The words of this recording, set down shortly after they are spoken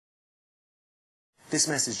This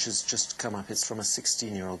message has just come up. It's from a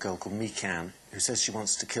 16-year-old girl called Mikan, who says she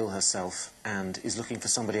wants to kill herself and is looking for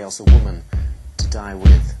somebody else, a woman, to die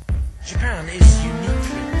with. Japan is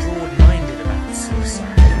uniquely broad-minded about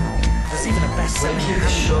suicide. There's even a best-selling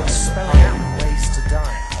handbook spelling out ways to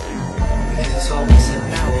die. Now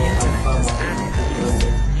the internet has added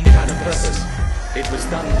a new kind of purpose. It was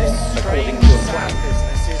done according to a plan.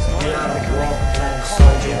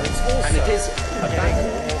 And it is a battle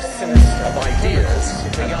of ideas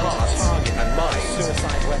and hearts and minds.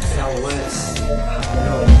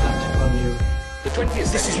 The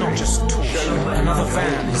 20th This is not just talk. Another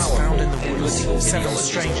van is found in the woods, 7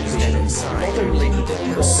 strangers dead inside. not only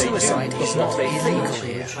what Suicide they is do, not what they illegal think,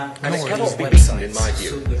 here, and it nor are cannot these be beaten, in my websites.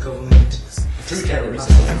 view, through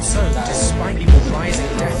terrorism. And so, despite the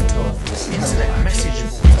rising death toll, internet message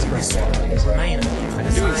boards remain open.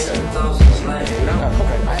 And doing so without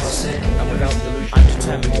compromise and without delusion. I'm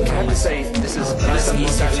determined to I would say this is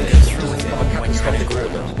easy to go through with it when you're in a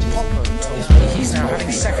group. Popo told me he's now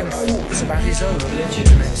having second thoughts about his own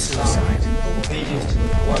internet suicide.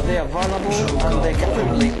 They are vulnerable and they can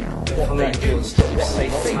only what they do, what they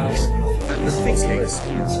think, and the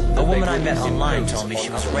thinking. A woman I met online told me she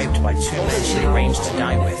was raped by 2 men she arranged to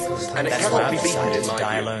die with. And it That's cannot why be I beaten, decided in to my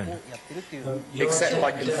die view. alone. Except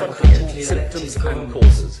by confronting it, symptoms and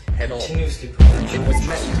causes, head on. It was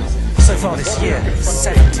meant So far this year,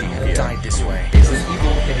 70 have died this way. it's an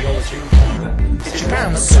evil ideology.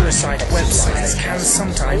 Japan's suicide websites can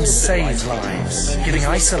sometimes save lives, giving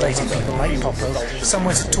isolated people like Popo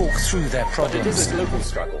somewhere to talk through their It problems. is a global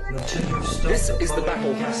struggle. This is the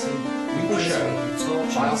battle we will show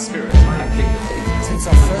by our spirit and dignity. Since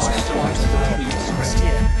our first report to the problems last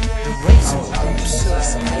year, the rate of group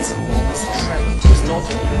suicides has trebled. It was not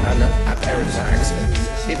an apparent accident.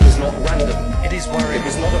 It was not random. It is worrying. It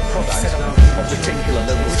was not a product of particular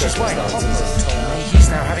local Which is why Popo circumstances. told me he's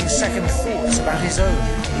now having second thoughts about his own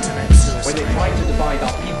internet When they suicide. try to divide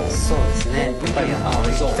our people, we are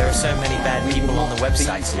resolved. There are so many bad people on the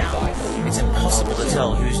websites now. It's impossible to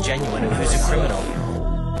tell who's genuine and who's a criminal.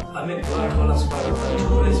 I make dua to Allah subhanahu wa ta'ala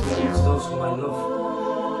to raise me against those whom I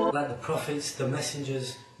love, like the prophets, the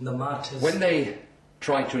messengers, and the martyrs. When they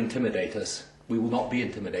try to intimidate us, we will not be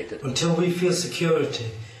intimidated. Until we feel security,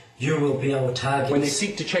 you will be our target. When they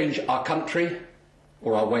seek to change our country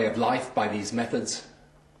or our way of life by these methods,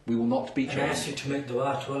 we will not be And I ask changed. you to make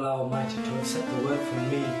dua to Allah Almighty to accept the work from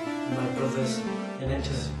me and my brothers and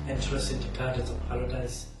enter us into gardens of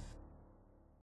paradise.